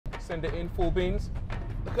send it in, full beans.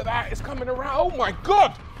 Look at that, it's coming around. Oh my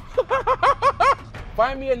God!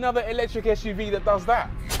 Find me another electric SUV that does that.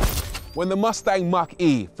 When the Mustang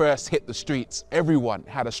Mach-E first hit the streets, everyone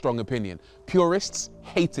had a strong opinion. Purists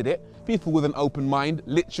hated it. People with an open mind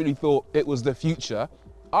literally thought it was the future.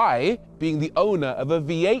 I, being the owner of a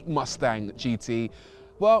V8 Mustang GT,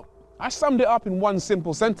 well, I summed it up in one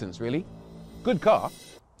simple sentence, really. Good car,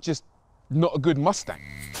 just not a good Mustang.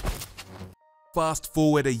 Fast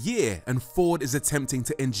forward a year and Ford is attempting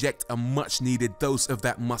to inject a much needed dose of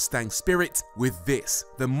that Mustang spirit with this,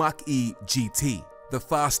 the Mach-E GT. The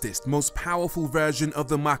fastest, most powerful version of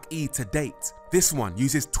the Mach-E to date. This one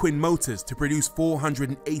uses twin motors to produce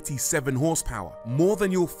 487 horsepower, more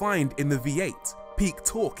than you'll find in the V8. Peak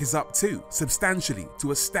torque is up too, substantially,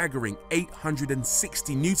 to a staggering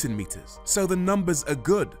 860 Newton meters. So the numbers are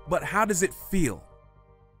good, but how does it feel?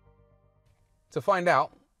 To find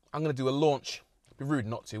out, I'm going to do a launch. It'd be rude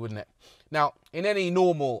not to, wouldn't it? Now, in any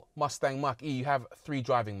normal Mustang Mach-E, you have 3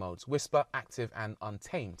 driving modes, Whisper, Active, and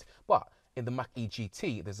Untamed. But in the Mach-E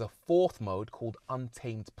GT, there's a 4th mode called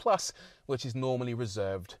Untamed Plus, which is normally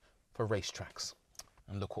reserved for racetracks.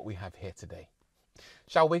 And look what we have here today.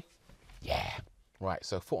 Shall we? Yeah. Right,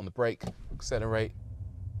 so foot on the brake, accelerate.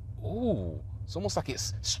 Ooh, it's almost like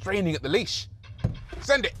it's straining at the leash.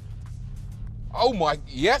 Send it. Oh my,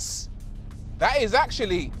 yes. That is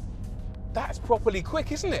actually, that's properly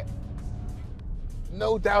quick, isn't it?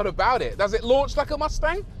 No doubt about it. Does it launch like a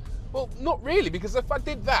Mustang? Well, not really, because if I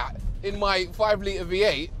did that in my 5-litre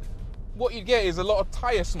V8, what you'd get is a lot of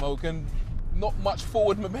tyre smoke and not much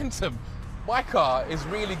forward momentum. My car is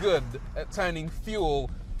really good at turning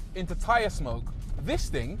fuel into tyre smoke. This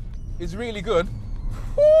thing is really good.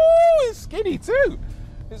 Ooh, it's skinny too.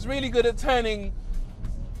 It's really good at turning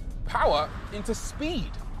power into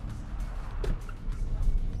speed.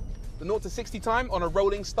 The 0 to 60 time on a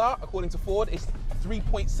rolling start, according to Ford, is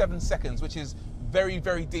 3.7 seconds, which is very,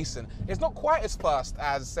 very decent. It's not quite as fast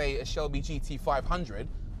as, say, a Shelby GT500,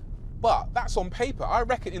 but that's on paper. I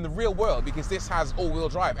reckon in the real world, because this has all-wheel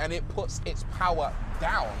drive and it puts its power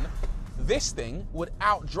down, this thing would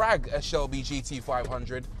out-drag a Shelby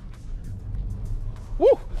GT500.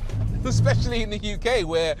 Woo! Especially in the UK,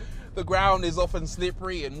 where the ground is often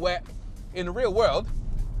slippery and wet. In the real world,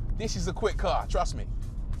 this is a quick car, trust me.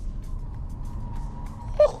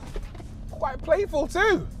 Whew, quite playful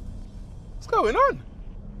too. What's going on?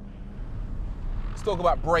 Let's talk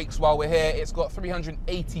about brakes while we're here. It's got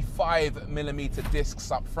 385mm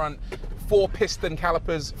discs up front, 4 piston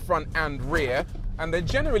calipers front and rear, and they're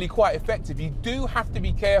generally quite effective. You do have to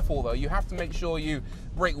be careful though. You have to make sure you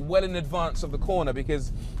brake well in advance of the corner,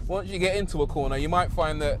 because once you get into a corner, you might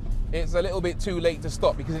find that it's a little bit too late to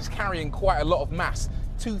stop, because it's carrying quite a lot of mass,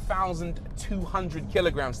 2,200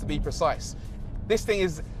 kilograms to be precise. This thing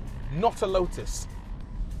is not a Lotus.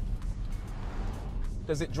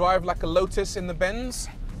 Does it drive like a Lotus in the bends?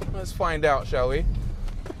 Let's find out, shall we?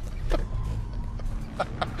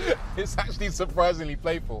 It's actually surprisingly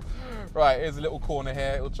playful. Right, here's a little corner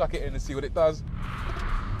here. We'll chuck it in and see what it does.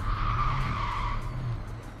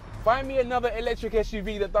 Find me another electric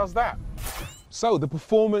SUV that does that. So the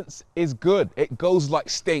performance is good. It goes like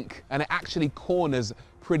stink, and it actually corners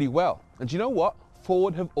pretty well. And do you know what?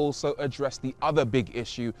 Ford have also addressed the other big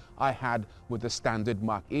issue I had with the standard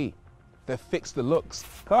Mach-E. They've fixed the looks.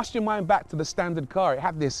 Cast your mind back to the standard car. It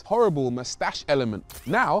had this horrible mustache element.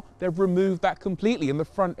 Now they've removed that completely, and the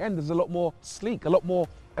front end is a lot more sleek, a lot more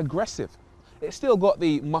aggressive. It's still got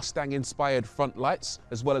the Mustang-inspired front lights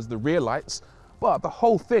as well as the rear lights, but the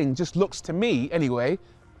whole thing just looks, to me anyway,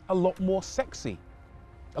 a lot more sexy,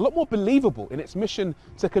 a lot more believable in its mission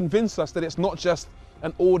to convince us that it's not just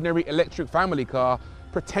an ordinary electric family car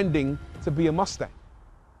pretending to be a Mustang.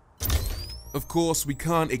 Of course, we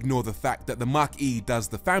can't ignore the fact that the Mach-E does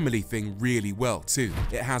the family thing really well too.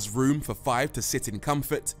 It has room for 5 to sit in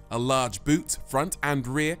comfort, a large boot, front and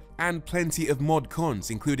rear, and plenty of mod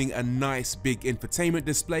cons, including a nice big infotainment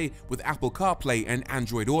display with Apple CarPlay and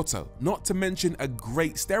Android Auto, not to mention a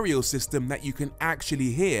great stereo system that you can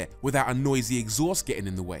actually hear without a noisy exhaust getting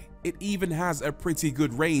in the way. It even has a pretty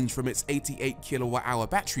good range from its 88 kWh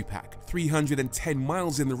battery pack, 310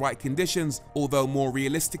 miles in the right conditions, although more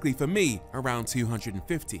realistically for me, around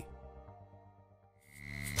 250.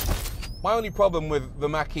 My only problem with the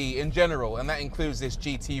Mach-E in general, and that includes this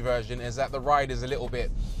GT version, is that the ride is a little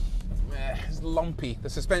bit it's lumpy. The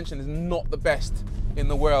suspension is not the best in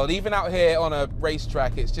the world. Even out here on a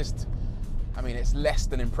racetrack, it's just, I mean, it's less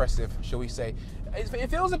than impressive, shall we say. It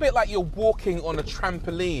feels a bit like you're walking on a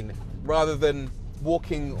trampoline rather than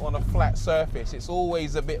walking on a flat surface. It's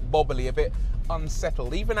always a bit bobbly, a bit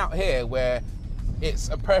unsettled. Even out here where it's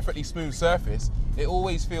a perfectly smooth surface, it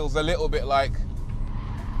always feels a little bit like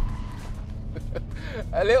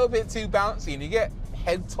a little bit too bouncy, and you get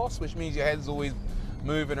head toss, which means your head's always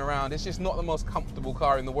moving around. It's just not the most comfortable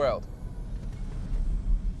car in the world.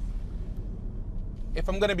 If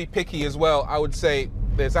I'm going to be picky as well, I would say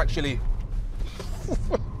there's actually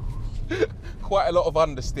quite a lot of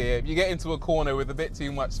understeer. If you get into a corner with a bit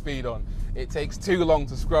too much speed on, it takes too long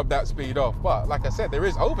to scrub that speed off. But like I said, there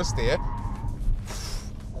is oversteer,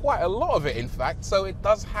 quite a lot of it in fact, so it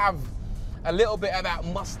does have a little bit of that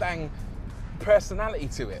Mustang personality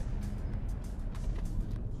to it.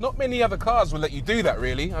 Not many other cars will let you do that,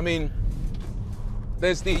 really. I mean,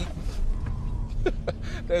 there's the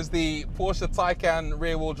there's the Porsche Taycan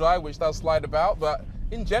rear-wheel drive, which does slide about, but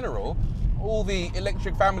in general, all the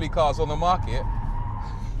electric family cars on the market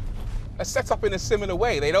are set up in a similar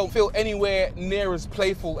way. They don't feel anywhere near as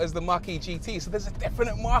playful as the Mach-E GT, so there's a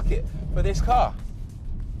definite market for this car.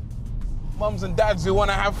 Mums and dads who want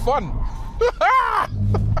to have fun.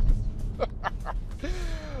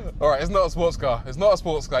 All right, it's not a sports car. It's not a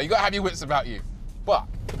sports car. You got to have your wits about you. But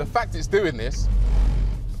the fact it's doing this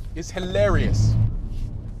is hilarious.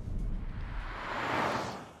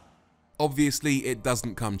 Obviously, it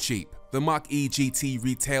doesn't come cheap. The Mach-E GT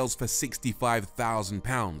retails for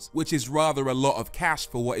 £65,000, which is rather a lot of cash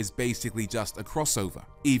for what is basically just a crossover,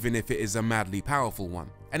 even if it is a madly powerful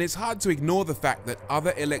one. And it's hard to ignore the fact that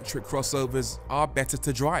other electric crossovers are better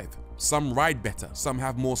to drive. Some ride better, some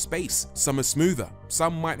have more space, some are smoother,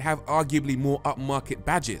 some might have arguably more upmarket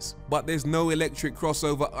badges, but there's no electric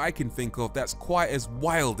crossover I can think of that's quite as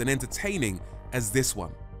wild and entertaining as this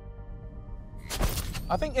one.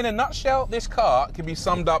 I think in a nutshell, this car can be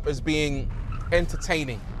summed up as being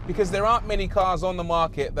entertaining, because there aren't many cars on the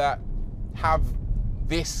market that have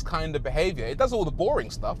this kind of behavior. It does all the boring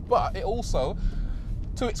stuff, but it also,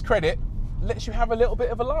 to its credit, lets you have a little bit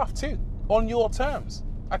of a laugh too, on your terms.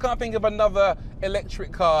 I can't think of another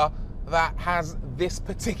electric car that has this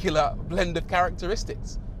particular blend of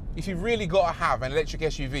characteristics. If you've really got to have an electric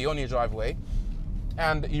SUV on your driveway,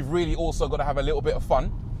 and you've really also got to have a little bit of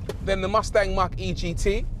fun, then the Mustang Mach-E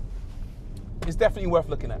GT is definitely worth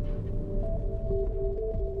looking at.